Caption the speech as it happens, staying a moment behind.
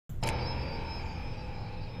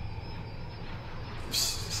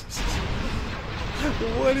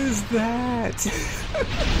What is that?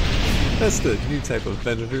 That's the new type of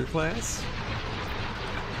Venator class.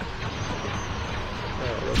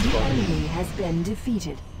 Oh, that's The funny. enemy has been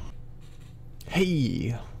defeated.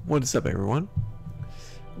 Hey, what is up everyone?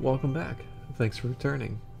 Welcome back. Thanks for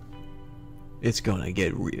returning. It's gonna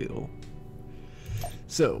get real.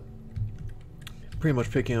 So, pretty much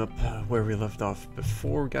picking up where we left off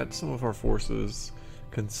before. Got some of our forces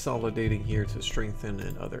consolidating here to strengthen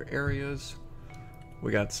in other areas.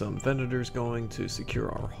 We got some Venators going to secure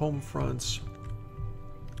our home fronts.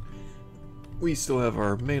 We still have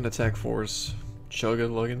our main attack force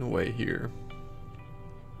chugging away here.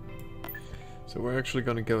 So we're actually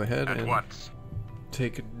going to go ahead and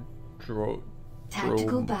take a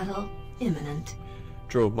Tactical battle imminent.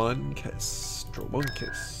 Dromunkis.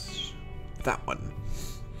 That one.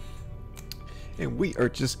 And we are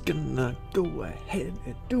just gonna go ahead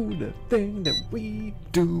and do the thing that we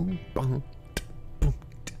do.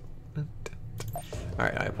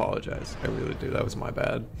 Alright, I apologize. I really do. That was my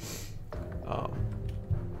bad.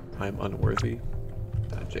 I'm unworthy.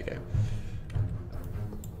 JK.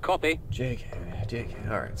 Copy. JK.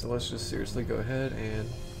 Alright, so let's just seriously go ahead and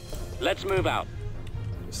let's move out.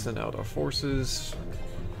 Send out our forces.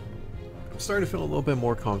 I'm starting to feel a little bit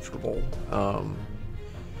more comfortable.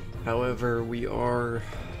 However, we are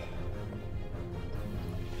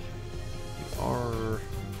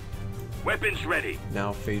weapons ready.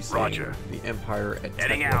 Now facing Roger. the Empire at tech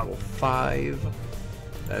Heading level out. 5.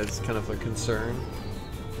 That's kind of a concern.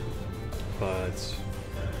 But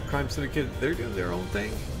Crime Syndicate, they're doing their own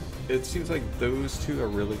thing. It seems like those two are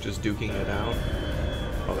really just duking it out.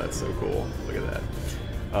 Oh, that's so cool. Look at that.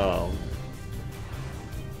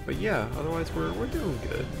 But yeah, otherwise we're doing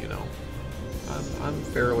good, you know. I'm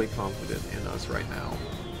fairly confident in us right now.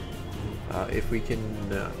 If we can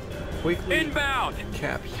quickly Inbound.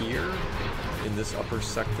 cap here in this upper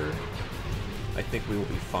sector, I think we will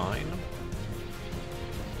be fine.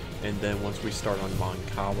 And then once we start on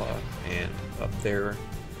Moncala and up there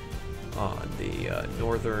on the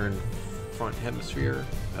northern front hemisphere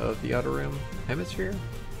of the Outer Rim hemisphere,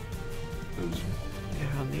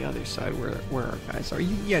 on the other side where our guys are,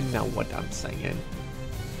 you know what I'm saying.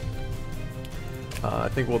 I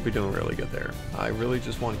think we'll be doing really good there. I really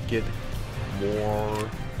just want to get more.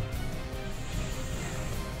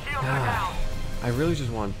 I really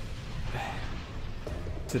just want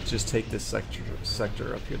to just take this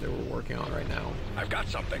sector up here that we're working on right now. I've got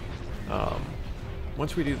something.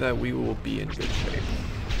 Once we do that, we will be in good shape.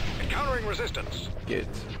 Encountering resistance. Get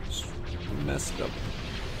messed up.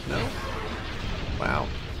 No? Wow,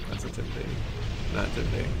 that's intimidating. Not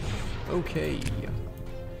intimidating. Okay.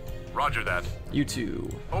 Roger that. You two.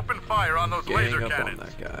 Open fire on those Gang laser up cannons. on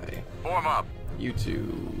that guy. Form up. You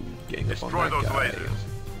two. Gang up Destroy on that those guy. lasers.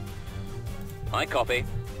 I copy.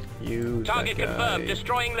 You. Target that guy. confirmed.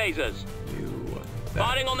 Destroying lasers. You. That,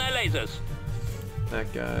 Firing on their lasers.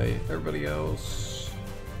 that guy. Everybody else.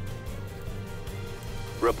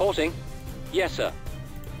 Reporting. Yes, sir.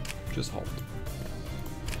 Just halt.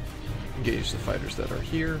 Engage the fighters that are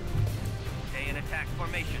here. Stay in attack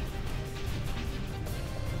formation.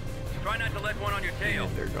 Try not to let one on your tail.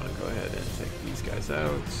 And they're going to go ahead and take these guys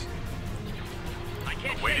out. I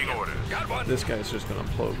can't waiting orders. Got one. This guy's just going to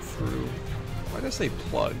plug through. Why did I say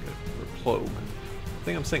plug or plogue? I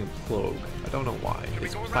think I'm saying plogue. I don't know why.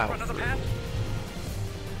 It's plow through.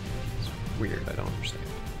 It's weird. I don't understand.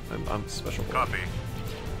 I'm special. Copy.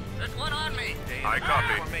 There's one on me. I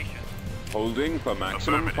copy. Holding for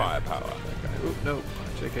maximum firepower. That guy. Oop, no.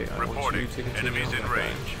 JK, I want you to continue Enemies on in that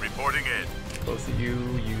range. guy. Reporting in. Both of you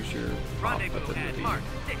use your pop ability.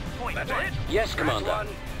 Yes, Commander.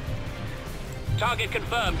 Target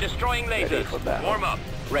confirmed. Destroying lasers. Warm up.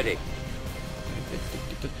 Ready.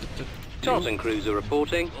 Tartan cruiser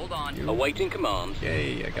reporting. Hold on. Awaiting command.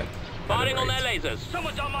 Yay, I got Firing on right. their lasers.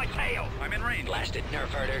 Someone's on my tail. I'm in range. Blasted nerf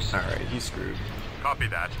herders. Alright, he's screwed. Copy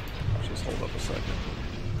that. Just hold up a second.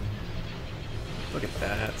 Look at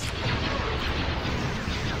that.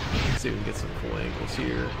 Let's see if we can get some cool angles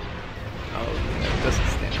here. Oh, that doesn't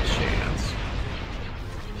stand a chance.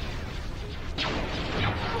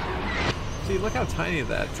 See, look how tiny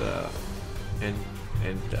that and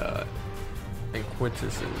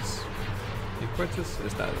Quintus is. And Quintus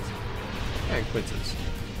is that? And Quintus.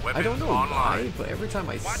 I don't know why, but every time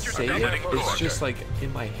I say it, it's just like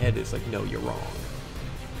in my head. It's like, no, you're wrong.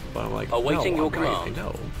 But I'm like, awaiting no, your I'm right, command. I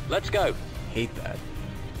know. Let's go. Hate that.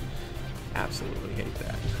 Absolutely hate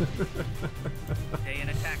that. Stay in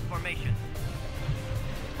attack formation.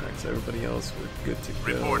 Alright, so everybody else, we're good to go.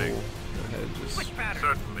 Reporting. Go ahead and just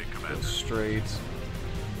Certainly, go Commander. straight.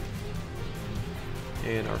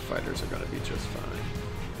 And our fighters are going to be just fine.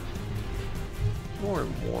 More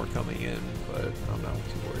and more coming in, but I'm not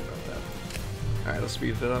too worried about that. Alright, let's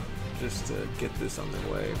speed it up just to get this on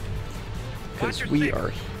the way. Because we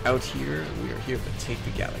are out here, and we are here to take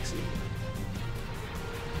the galaxy.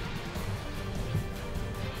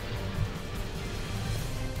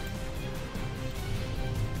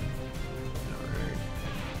 Alright.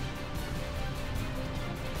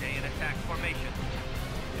 Stay in attack formation.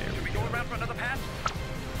 There Should we we go around for another pass?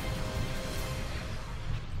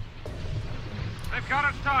 They've got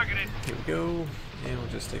us targeted. Here we go. And we'll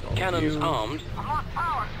just take all Cannons of you. armed. I've lost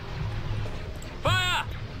power. Fire!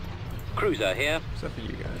 Cruiser here. Except for you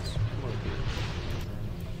guys. Come over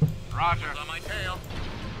here. Roger. On my tail.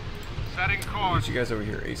 Setting Get course. you guys over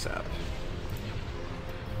here ASAP.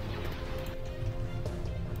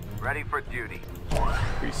 Ready for duty.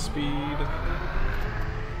 Increase speed.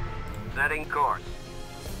 Setting course.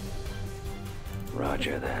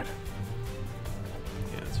 Roger that.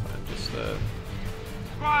 Yeah, it's fine. Just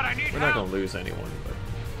Squad, I need we're not gonna lose anyone, but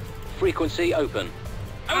Frequency open.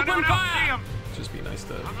 Open fire! just be nice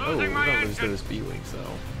to. I'm Oh, we're losing my gonna lose engine. those B-wings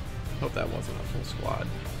though. Hope that wasn't a full squad.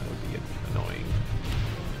 That would be annoying.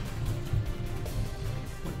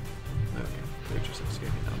 Okay, they're just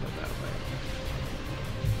escaping out of that way.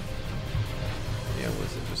 Yeah,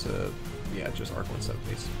 was it just a? Yeah, just Arc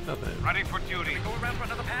 170s. Nothing. Ready for duty. Go around for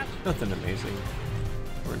another pass. Nothing amazing,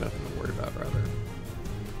 or nothing to worry about, rather.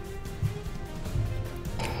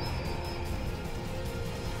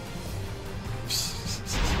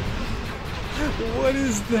 What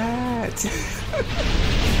is that?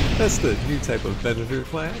 That's the new type of Venator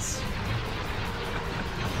class.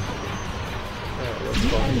 Oh, that's The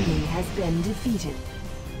funny. enemy has been defeated.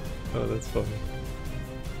 Oh, that's funny.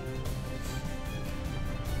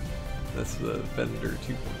 That's the Venator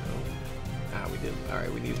 2.0. Ah, we did.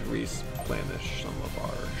 Alright, we need to replenish some of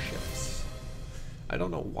our ships. I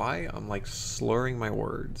don't know why I'm like slurring my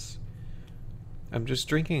words. I'm just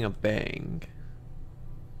drinking a bang.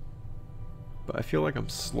 But I feel like I'm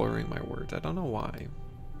slurring my words. I don't know why.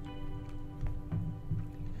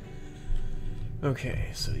 Okay,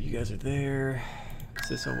 so you guys are there. Is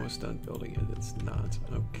this almost done building it? It's not.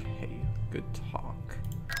 Okay, good talk.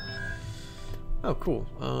 Oh, cool.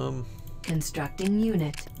 Constructing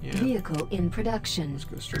unit. Yeah. Vehicle in production. Let's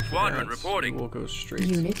go straight for Squadron that. reporting. We'll go straight.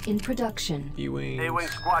 Unit in production. B-wings. A-Wing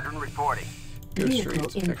Squadron reporting. Go Vehicle straight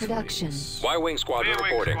to in X-wings. production. Y-Wing squadron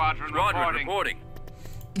A-Wing reporting. Squadron reporting.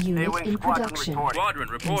 Unit A-Wing in squadron production. reporting. Squadron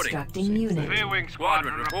reporting. Constructing Same unit. thing. A-Wing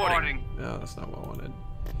Squadron reporting. No, that's not what I wanted.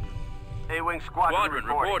 A-Wing Squadron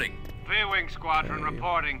reporting. V-Wing Squadron Okay.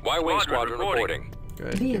 reporting. Y-Wing squadron reporting. Go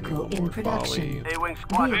ahead, give me Vehicle one in more production. volley. A-Wing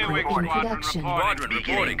Squadron Vehicle in reporting. production. Squadron Beginning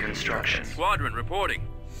reporting. construction. Squadron reporting.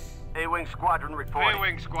 A-Wing Squadron reporting.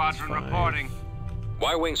 A-Wing Squadron Five. reporting.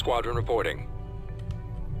 Y-Wing squadron reporting.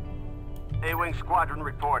 A-Wing Squadron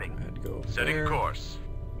reporting. I had to go over Setting there. course.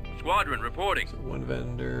 Squadron reporting. So one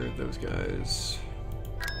vendor, those guys.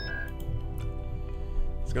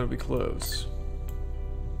 It's gonna be close.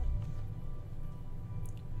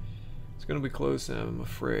 It's gonna be close, and I'm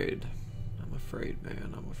afraid. I'm afraid,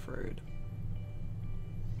 man. I'm afraid.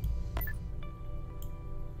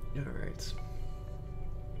 Alright.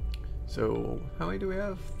 So, how many do we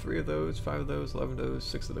have? 3 of those, 5 of those, 11 of those,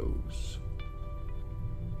 6 of those.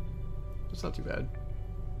 That's not too bad.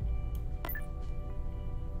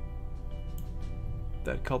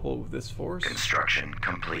 That coupled with this force. Construction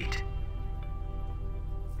complete.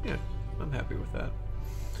 Yeah, I'm happy with that.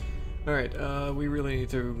 Alright, we really need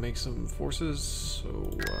to make some forces,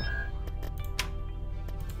 so...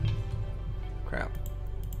 crap.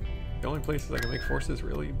 The only places I can make forces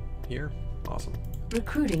really here? Awesome.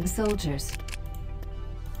 Recruiting soldiers.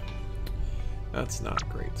 That's not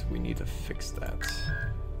great. We need to fix that.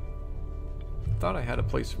 Thought I had a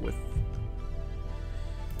place with...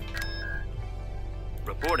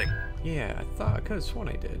 Reporting. Yeah, I thought, I could have sworn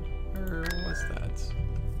I did. Or was that?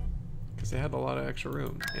 Because they had a lot of extra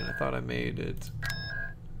room, and I thought I made it...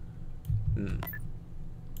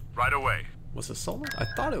 Right away. Was it soulless? I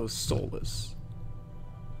thought it was soulless.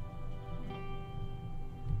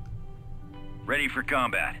 Ready for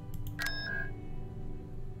combat.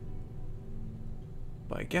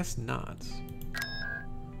 But I guess not.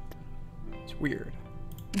 It's weird.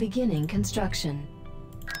 Beginning construction.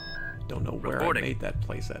 Don't know where Reporting. I made that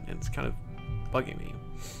place at, and it's kind of bugging me.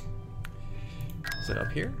 Is it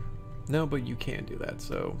up here? No, but you can do that,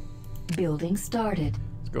 so Building started.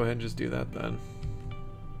 let's go ahead and just do that then.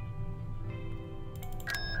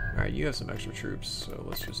 Alright, you have some extra troops, so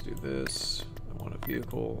let's just do this. I want a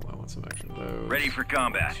vehicle, I want some extra of those. Ready for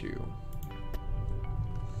combat. Two.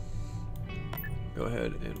 Go go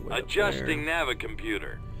ahead and wait up Adjusting there.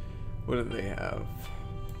 navicomputer. What do they have?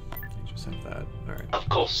 You just have that. Alright. Of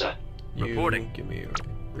course, sir. You Reporting. give me a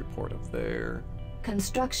report up there.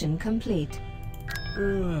 Construction complete.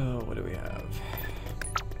 What do we have?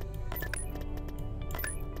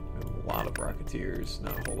 We have a lot of Rocketeers,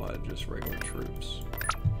 not a whole lot of just regular troops.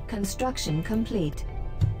 Construction complete.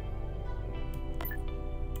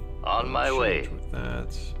 On my Charge way. with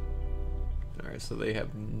that. Alright, so they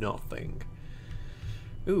have nothing.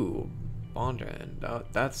 Ooh, bond end.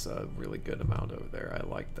 That's a really good amount over there. I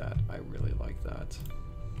like that. I really like that.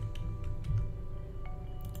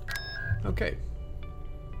 Okay.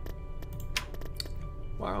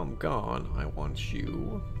 While I'm gone, I want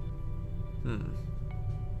you...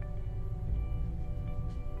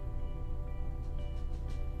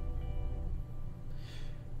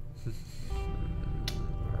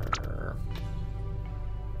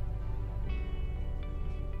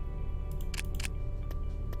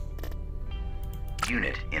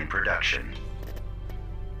 Unit in production.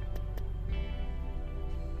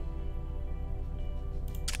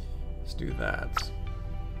 Let's do that.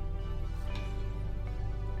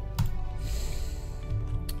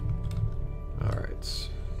 Alright.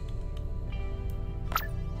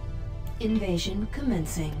 Invasion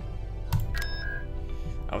commencing.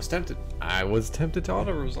 I was tempted to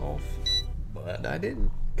auto-resolve, but I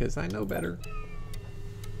didn't, because I know better.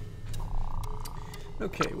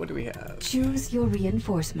 Okay, what do we have? Choose your I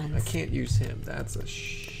reinforcements. can't use him. That's a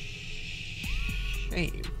shame.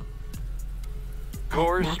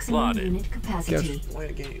 Course Maximum plotted. unit capacity. Gift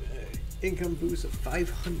land gain. Income boost of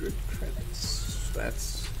 500 credits.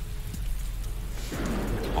 That's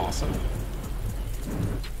awesome.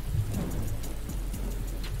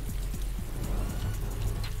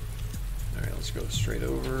 Alright, let's go straight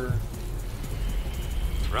over.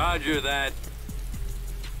 Roger that.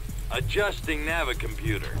 Adjusting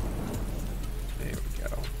navicomputer. There we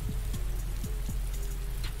go.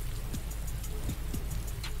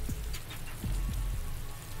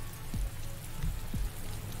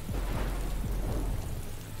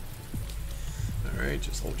 Alright,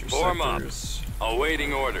 just hold your Form up. sectors.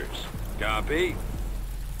 Awaiting orders. Copy.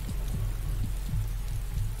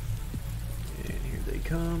 And here they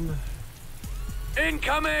come.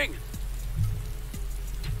 Incoming!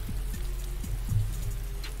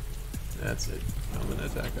 That's it. I'm gonna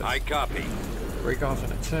attack us. I copy. Break off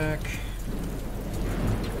an attack.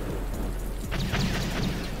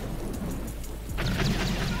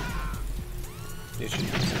 They should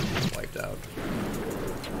be wiped out.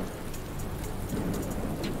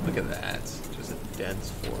 Look at that. Just a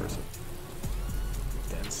dense force of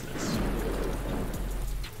denseness.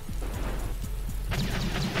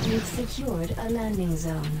 We've secured a landing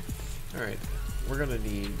zone. Alright, we're gonna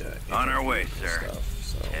need On our way, infantry sir. stuff,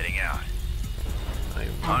 so Heading out. I'm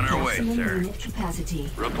On our way, Maximum sir. unit capacity.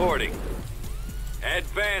 Reporting.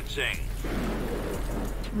 Advancing.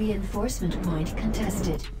 Reinforcement point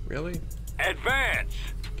contested. Really? Advance.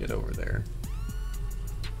 Get over there.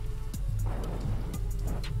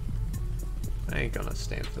 I ain't gonna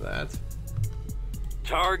stand for that.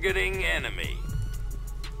 Targeting enemy.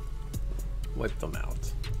 Wipe them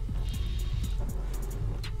out.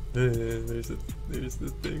 There's the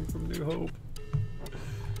thing from New Hope.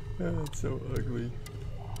 It's so ugly.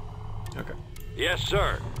 Okay. Yes,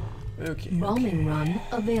 sir. Okay. Bombing run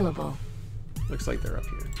available. Looks like they're up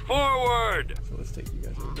here. Forward. So let's take you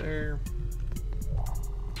guys over there.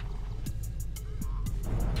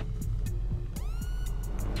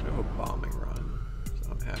 We have a bombing run,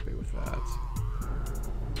 so I'm happy with that.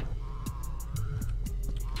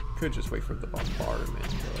 Could just wait for the bombardment,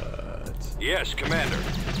 but Yes, Commander.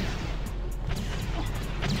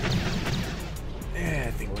 yeah,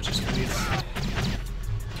 I think we'll just wait.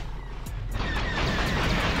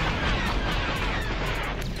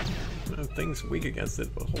 Thing's weak against it,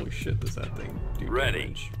 but holy shit, does that thing do Ready.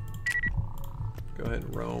 damage. Go ahead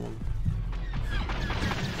and roam.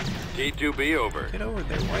 T2B over. Get over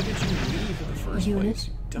there. Why did you leave in the first Unit place?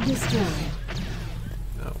 You dumbass. destroyed.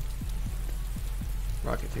 No.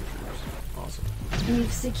 Rocket troopers. Awesome.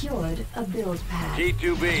 We've secured a build pad.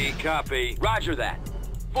 T2B, copy. Roger that.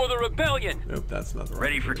 For the rebellion. Nope, that's not the right.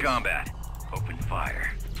 Ready for combat. Open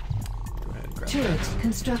fire. Go ahead and grab Turret that.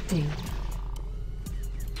 constructing.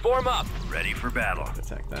 Form up. Ready for battle.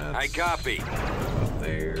 Attack that. I copy. Up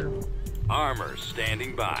there. Armor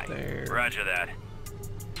standing by. There. Roger that.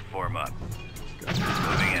 Form up. Go.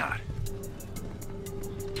 Moving out.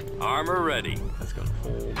 Armor ready. That's gonna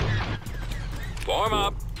hold. Form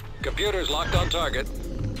up. Computers locked on target.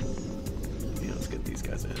 Yeah, let's get these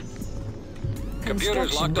guys in. Computers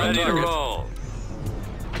Construction locked on ready target. to Roll.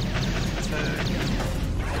 Attack.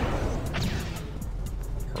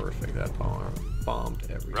 like that bomb bombed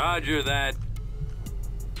everything. Roger that.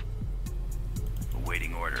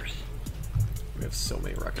 Awaiting orders. We have so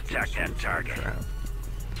many rocket Attack that target.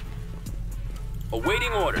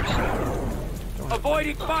 Awaiting orders.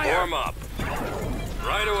 Avoiding fire. Warm up.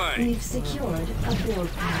 Right away. We've secured a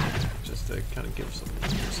build pad. Just to kind of give some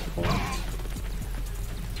support.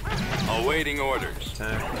 Awaiting orders.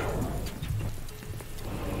 Attack.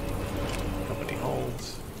 Company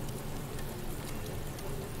holds.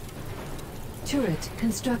 Turret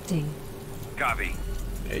constructing. Copy.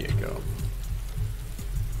 There you go.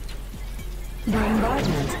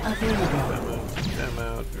 Bombardment available. Them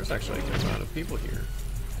out. There's actually a good amount of people here.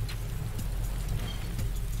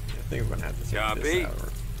 I think we're gonna have to take Copy. this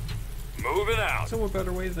out. Moving out. So what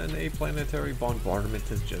better way than a planetary bombardment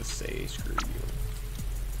to just say screw you?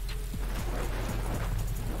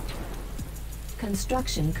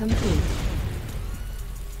 Construction complete.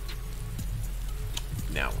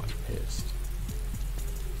 Now I'm pissed.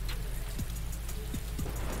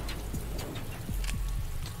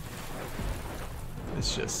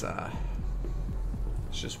 Let's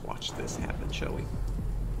just watch this happen, shall we?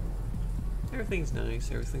 Everything's nice,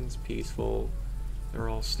 everything's peaceful. They're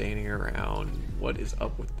all standing around. What is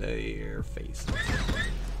up with their faces?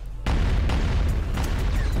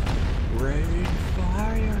 Rain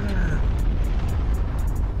fire!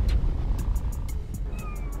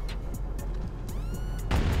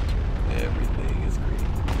 Everything is green.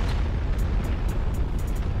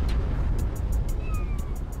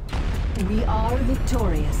 We are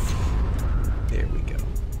victorious. There we go.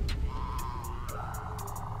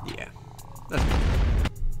 Yeah. That's good.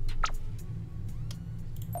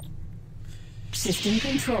 System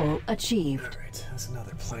control achieved. Alright, that's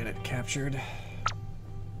another planet captured.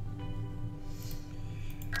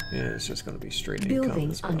 Yeah, it's just gonna be straight income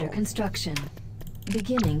Building as well. under construction.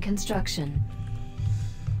 Beginning construction.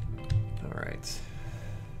 Alright.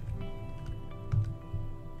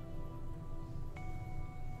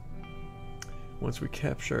 Once we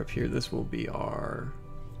capture up here, this will be our,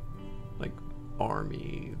 like,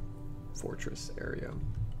 army fortress area.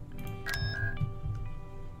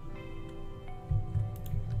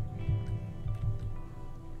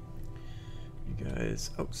 You guys,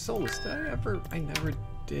 oh, Solus, I never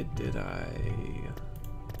did I?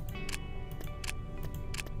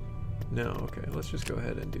 No, okay, let's just go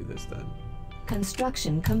ahead and do this then.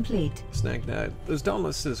 Construction complete. Snag that. Those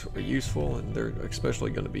dauntlesses are useful, and they're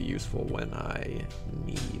especially going to be useful when I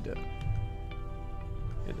need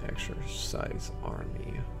an exercise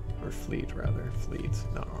army. Or fleet, rather. Fleet,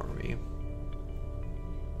 not army.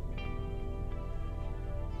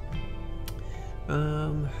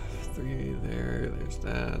 Three there, there's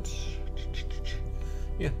that.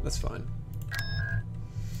 Yeah, that's fine.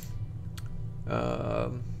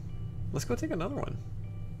 Let's go take another one.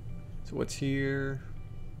 So what's here?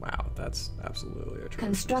 Wow, that's absolutely atrocious.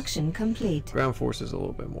 Construction complete. Ground force is a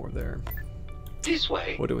little bit more there. This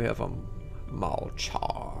way. What do we have on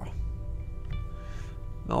Malchar?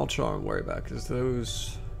 Malchar I'm worried about because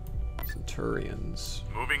those Centurions.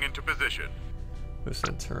 Moving into position. Those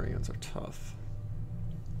Centurions are tough.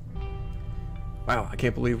 Wow, I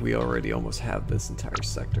can't believe we already almost have this entire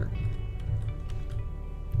sector.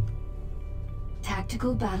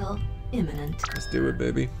 Tactical battle imminent. Let's do it,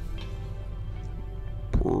 baby.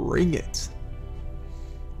 Bring it.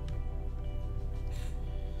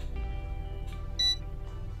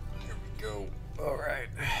 Here we go. All right.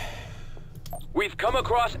 We've come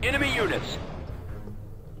across enemy units.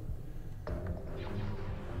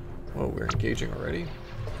 Whoa, we're engaging already?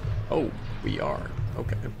 Oh, we are.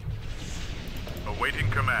 Okay. Awaiting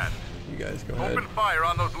command. You guys go ahead. Open fire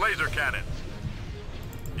on those laser cannons.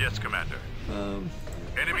 Yes, Commander.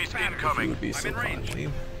 Enemies If you incoming. would be so kindly.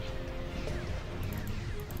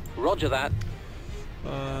 Roger that. Go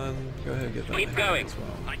ahead and get that Keep in going. as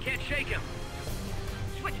well. I can't shake him.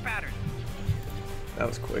 Switch pattern. That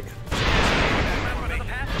was quick.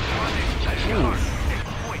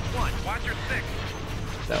 Point one. Watch your six.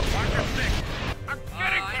 That was Watch your rough. six. I'm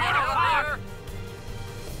getting cut apart.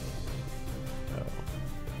 Oh.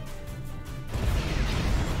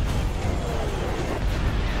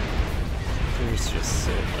 There's just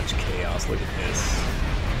so much chaos. Look at this.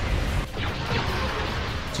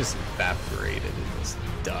 Just evaporated in this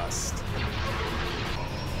dust.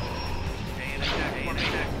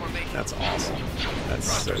 That's awesome.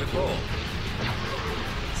 That's so cool.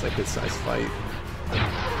 It's like a good sized fight.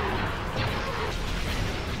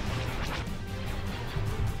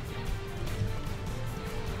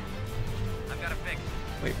 I've got a fix.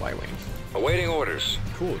 Wait, why wait? Awaiting orders.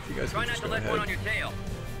 Cool, if you guys Try can not just to go let one on ahead. your tail.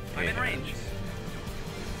 I'm in range.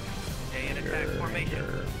 Stay in attack formation.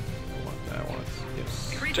 That one.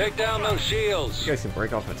 Yes. Take down those shields. You guys can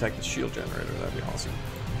break off and attack the shield generator. That'd be awesome.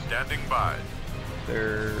 Standing by.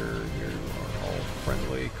 There, you are all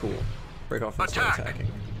friendly. Cool. Break off and start Attack.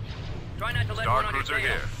 attacking. Try not to let Star one on your Cruiser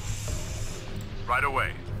tail. here. Right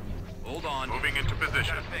away. Hold on. Moving into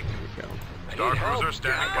position. There we go. Star Need help. Cruiser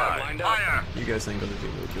standing Yeah, by. lined up. Fire! You guys ain't gonna do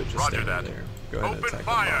no good just Roger standing that. there. Go ahead and Open attack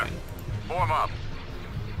fire! the mine. Form up.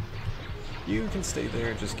 You can stay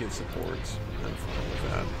there and just give support. I'm fine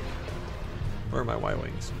with that. Where are my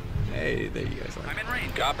Y-Wings? Hey, there you guys I'm are. in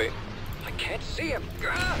range. Copy. I can't see him.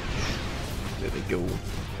 Ah! There they go.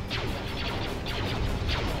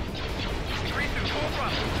 Increase to full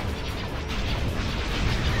throttle.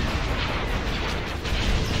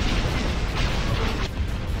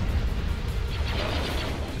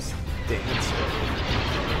 Just dancing.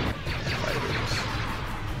 Fighters.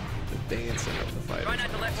 The dancing of the Try fighters. not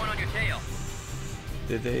to let one on your tail.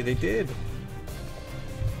 Did they? They did.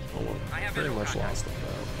 Oh, well, I have pretty visual much contact. lost them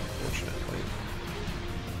though, unfortunately.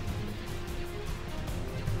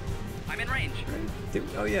 I'm in range.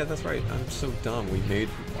 Oh yeah, that's right. I'm so dumb. We made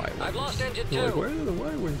Y-Wings. I've lost engine They're like, two. where did the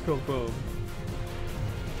Y-Wings come from?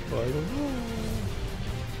 I don't know.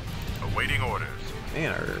 Awaiting orders.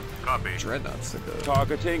 Man, our Copy. dreadnoughts took a,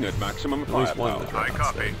 Targeting at maximum at least one of the firepower. I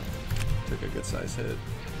dreadnoughts copy. took a good size hit.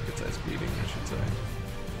 Good size beating, I should say.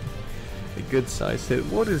 A good size hit.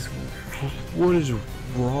 What is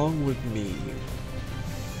wrong with me?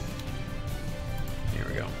 Here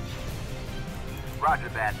we go. Roger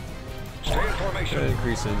that. Stay in Try to formation.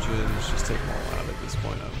 increase engines, just take them all out at this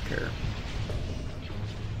point, I don't care.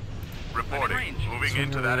 Reporting. range. Moving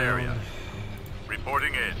into that area.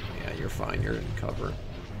 Reporting in. Yeah, you're fine, you're in cover.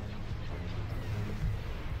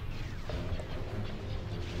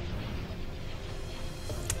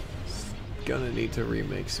 Gonna need to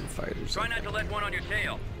remake some fighters. Try not to let one on your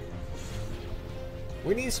tail.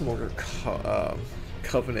 We need some more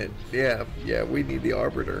Covenant. Yeah, we need the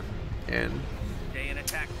Arbiter. And Stay in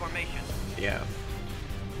attack formation. yeah.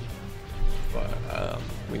 But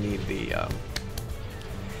we need the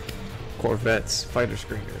Corvettes, fighter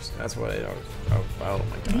screeners. That's what oh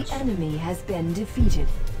my The gosh. enemy has been defeated.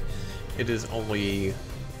 It is only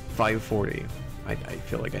 5:40. I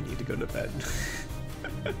feel like I need to go to bed.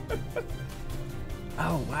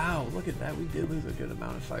 Oh wow, look at that. We did lose a good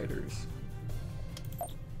amount of fighters.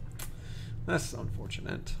 That's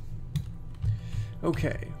unfortunate.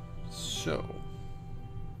 Okay, so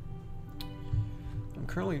I'm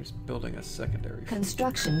currently just building a secondary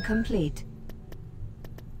Construction complete.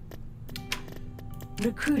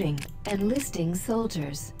 Recruiting, enlisting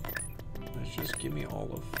soldiers. Let's just give me all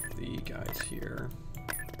of the guys here.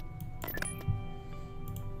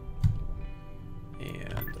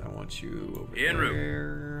 And I want you over En route.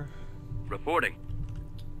 there. Reporting.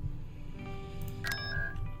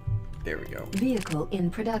 There we go. Vehicle in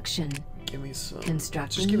production. Give me some.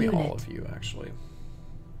 Constructing Just give me all unit. of you, actually.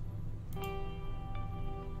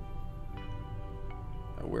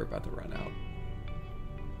 Oh, we're about to run out.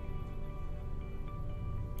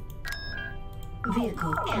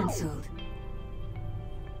 Vehicle cancelled.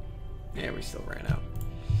 Yeah, we still ran out.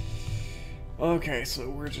 Okay, so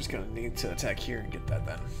we're just gonna need to attack here and get that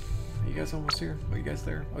then. Are you guys almost here? Are you guys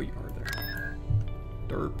there? Oh, you are there.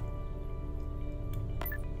 Derp.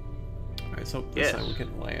 Alright, so this time we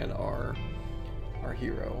can land our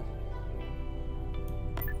hero.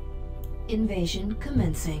 Invasion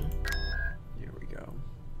commencing. Here we go.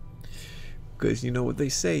 Because you know what they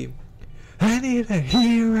say. I need a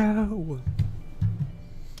hero!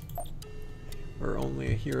 Or only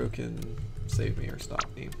a hero can save me or stop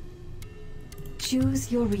me.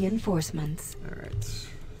 Choose your reinforcements. Alright.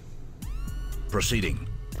 Proceeding.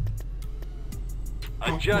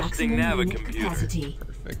 At Adjusting maximum unit navicomputer. capacity.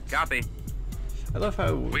 Perfect. Copy. I love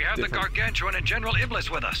how We have the different, Gargantuan and General Iblis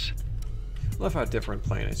with us. I love how different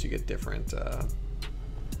planets you get different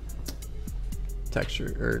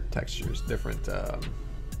textures, different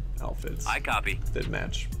outfits I copy. that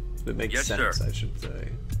match, that make Yes, sense, sir. I should say.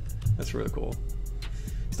 That's really cool.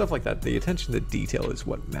 Stuff like that. The attention to detail is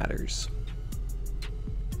what matters.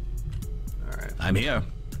 All right. I'm here.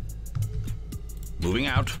 Moving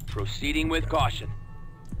out. Proceeding with caution.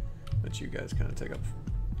 Let you guys kind of take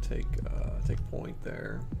point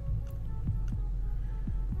there.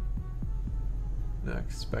 Not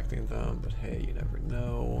expecting them, but hey, you never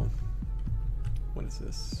know. What is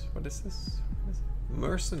this? What is this? What is it?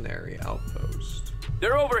 Mercenary outpost.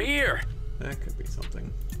 They're over here. That could be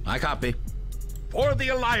something. I copy. For the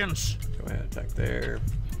Alliance. Go ahead, attack there.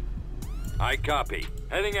 I copy.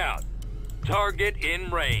 Heading out. Target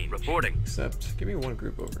in range. Reporting. Except, give me one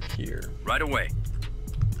group over here. Right away.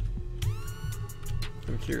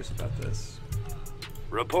 I'm curious about this.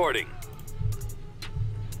 Reporting.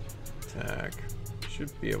 Attack.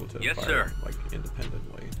 Should be able to Yes, fire, sir. like,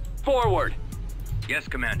 independently. Forward. Yes,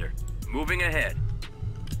 Commander. Moving ahead.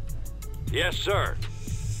 Yes, sir.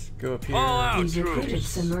 Go up here. All out, We've recruited troops.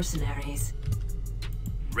 some mercenaries.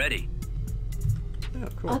 Ready. Oh,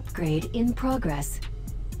 cool. Upgrade in progress.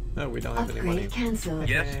 No, we don't have any money. Upgrade cancelled.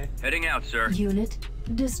 Yes, heading out, sir. Unit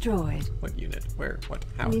destroyed. What unit? Where? What?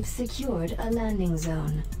 How? We've secured a landing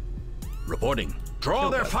zone. Reporting. Draw Kill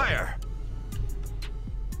their that fire.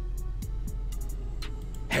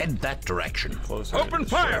 Head that direction. Closer Open and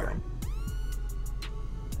destroy fire. them.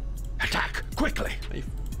 Attack quickly. Are you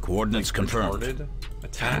Coordinates confirmed. retarded?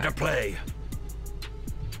 Time to Attack. play.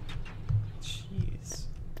 Jeez.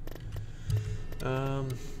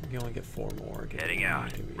 You only get 4 more. Give Heading me-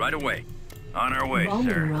 out. give me- Right away. On our way, Bombing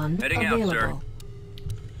sir. run Heading available. out, sir.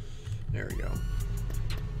 There we go.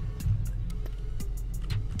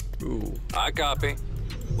 Ooh. I copy.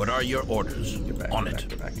 What are your orders? Get back, On get it. back,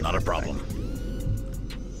 get back, get Not a back, get back.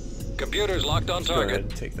 problem. Computer's locked on Go target. ahead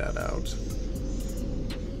and take that out.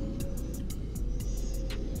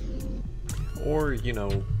 Or, you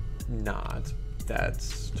know, not.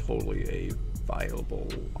 That's totally a viable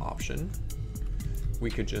option. We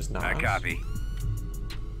could just not. I copy.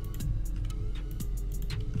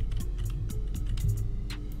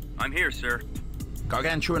 I'm here, sir.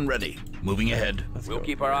 Gargantuan ready. Moving ahead. Let's We'll go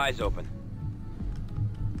keep here. our eyes open.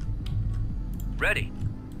 Ready.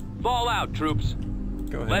 Fall out, troops.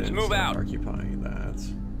 Go ahead Let's and move start out. occupying that.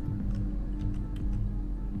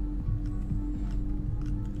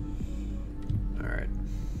 Alright.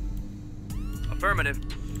 Affirmative.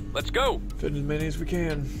 Let's go. Fit as many as we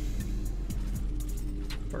can.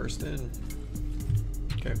 First in.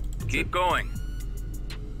 Okay. Keep going.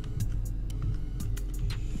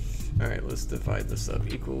 Alright, let's divide this up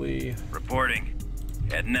equally. Reporting.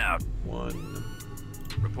 Heading out. 1,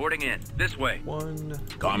 Reporting in. This way. 1.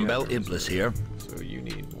 Gombel Yeah, Iblis here. So you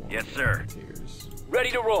need more. Yes, sir. volunteers.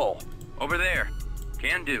 Ready to roll. Over there.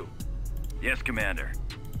 Can do. Yes, Commander.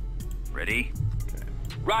 Ready? Okay.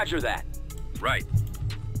 Roger that. Right.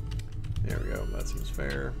 There we go. That seems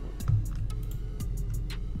fair.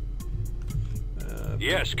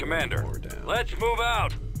 Yes, put one Commander. more down. Let's move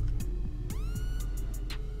out.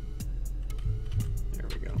 There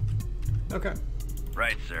we go. Okay.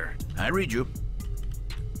 Right, sir. I read you.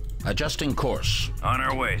 Adjusting course. On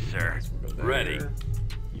our way, sir. We'll go there. Ready.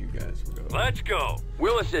 You guys will go Let's go.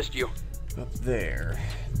 We'll assist you. up there.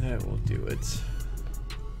 That will do it.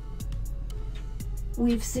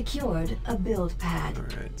 We've secured a build pad.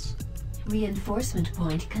 Alright. Reinforcement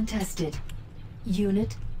point contested.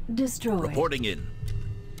 Unit destroyed. Reporting in.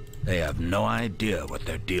 They have no idea what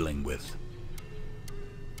they're dealing with.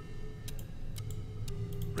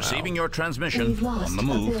 Receiving your transmission. We've lost On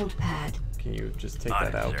the a move. build pad. Can you just take On that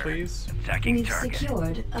it, out, sir. please? Attacking We've target.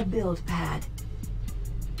 secured a build pad.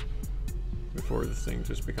 Before this thing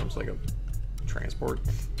just becomes like a transport.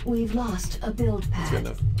 We've lost a build It's good pad.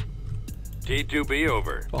 enough. T2B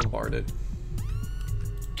over. Bombarded.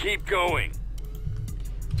 Keep going.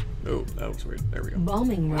 Oh, that looks weird. There we go.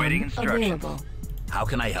 Bombing run Waiting instructions. available. How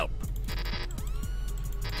can I help?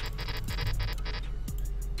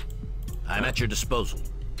 I'm at your disposal.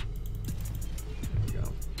 There we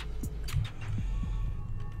go.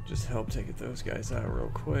 Just help take those guys out real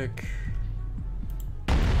quick.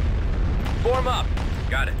 Form up.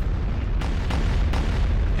 Got it.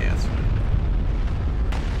 Yeah, it's fine.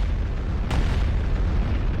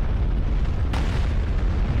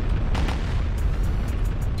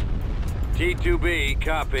 T2B,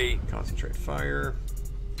 copy. Concentrate fire.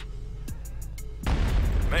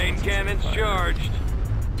 Main cannons charged.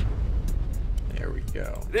 There we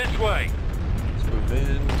go. This way. Let's move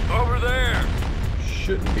in. Over there.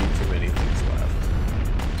 Shouldn't be too many things left.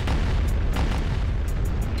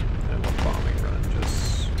 And one bombing run,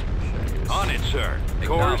 just in case. On it, sir.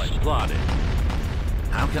 Course Acknowledged. plotted.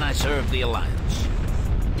 How can I serve the Alliance?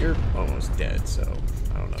 You're almost dead, so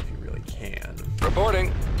I don't know if you really can.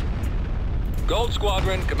 Reporting. Gold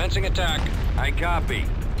Squadron commencing attack. I copy.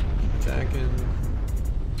 Attacking.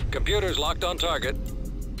 Computers locked on target.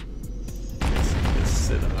 Let's see this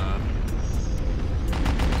cinema.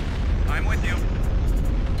 I'm with you.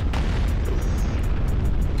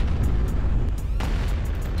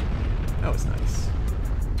 That was nice.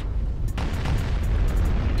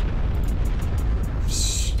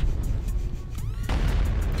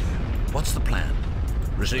 What's the plan?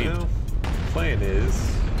 Received. Well, the plan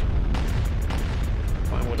is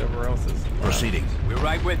find whatever else is left. Proceeding. We're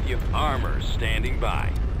right with you. Armor standing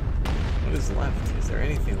by. What is left? Is there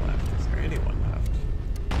anything left? Is there anyone left?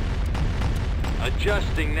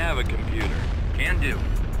 Adjusting navicomputer. Can do.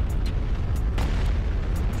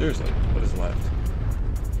 Seriously, what is left?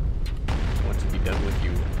 I want to be done with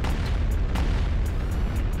you.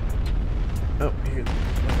 Oh, here.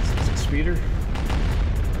 What is this? A speeder?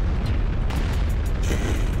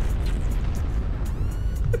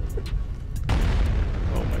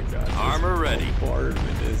 Oh my god. Armor ready.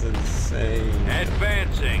 Bombardment is insane.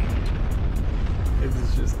 Advancing. It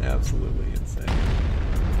is just absolutely insane.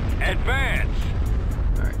 Advance.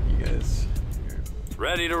 Alright, you guys. Here.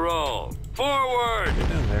 Ready to roll. Forward. Get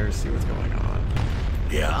down there, see what's going on.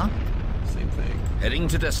 Yeah? Same thing. Heading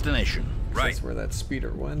to destination. Right. That's where that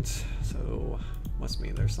speeder went, so must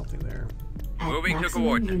mean there's something there. At Moving to maximum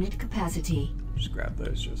coordinates. unit capacity. Just grab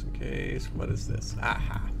those just in case. What is this?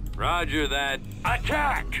 Aha. Roger that.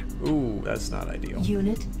 Attack. Ooh, that's not ideal.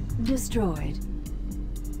 Unit destroyed.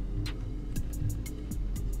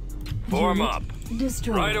 Form Unit up.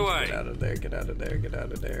 Destroyed. Right Get away. out of there, get out of there, get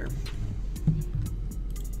out of there.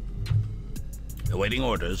 Awaiting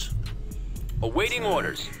orders. Awaiting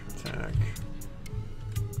orders. Attack.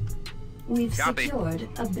 We've Copy. secured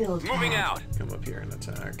a build Moving pad. out. Come up here and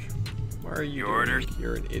attack. Why are you Your doing? orders.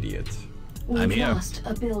 You're an idiot. We've I'm here. lost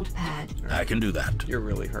a build pad. I can do that. You're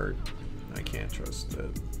really hurt. I can't trust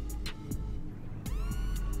it.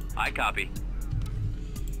 I copy.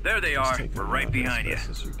 There they Just are. take We're them right out behind you. as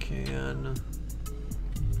best as you can.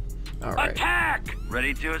 Alright. Attack!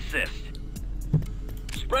 Ready to assist.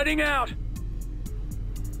 Spreading out.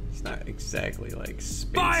 It's not exactly like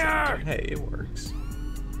space. Fire! But hey, it works.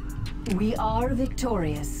 We are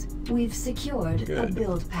victorious. We've secured a Good.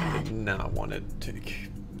 build I pad. did not want to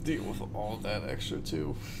deal with all that extra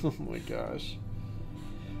too. Oh my gosh.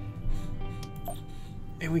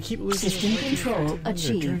 And we keep losing System control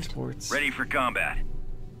achieved. transports. Ready for combat.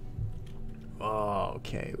 Oh,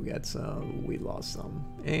 okay. We got some. We lost some.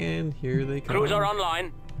 And here they come. Crews are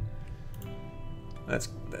online. That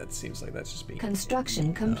seems like that's just being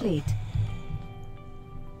Construction complete.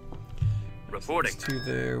 Reporting. There's two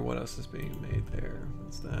there. What else is being made there?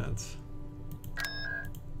 What's that?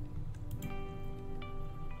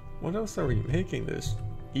 What else are we making? This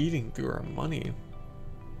eating through our money.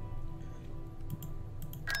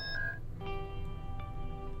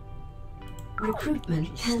 Recruitment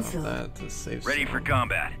Just stop cancelled. that to save Ready for some.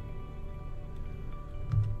 combat.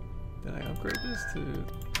 Did I upgrade this to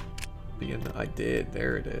be in? I did.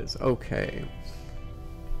 There it is. Okay.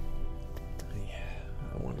 Yeah,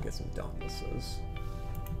 I want to get some dauntlesses.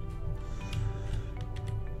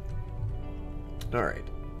 Alright.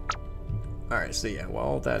 Alright, so yeah,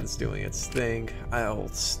 while that is doing its thing, I'll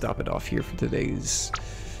stop it off here for today's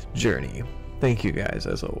journey. Thank you guys,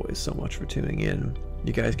 as always, so much for tuning in.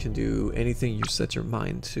 You guys can do anything you set your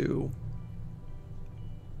mind to.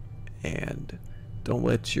 And don't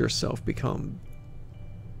let yourself become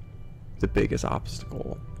the biggest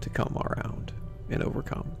obstacle to come around and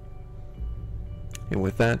overcome. And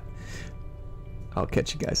with that, I'll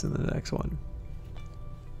catch you guys in the next one.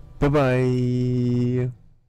 Bye-bye.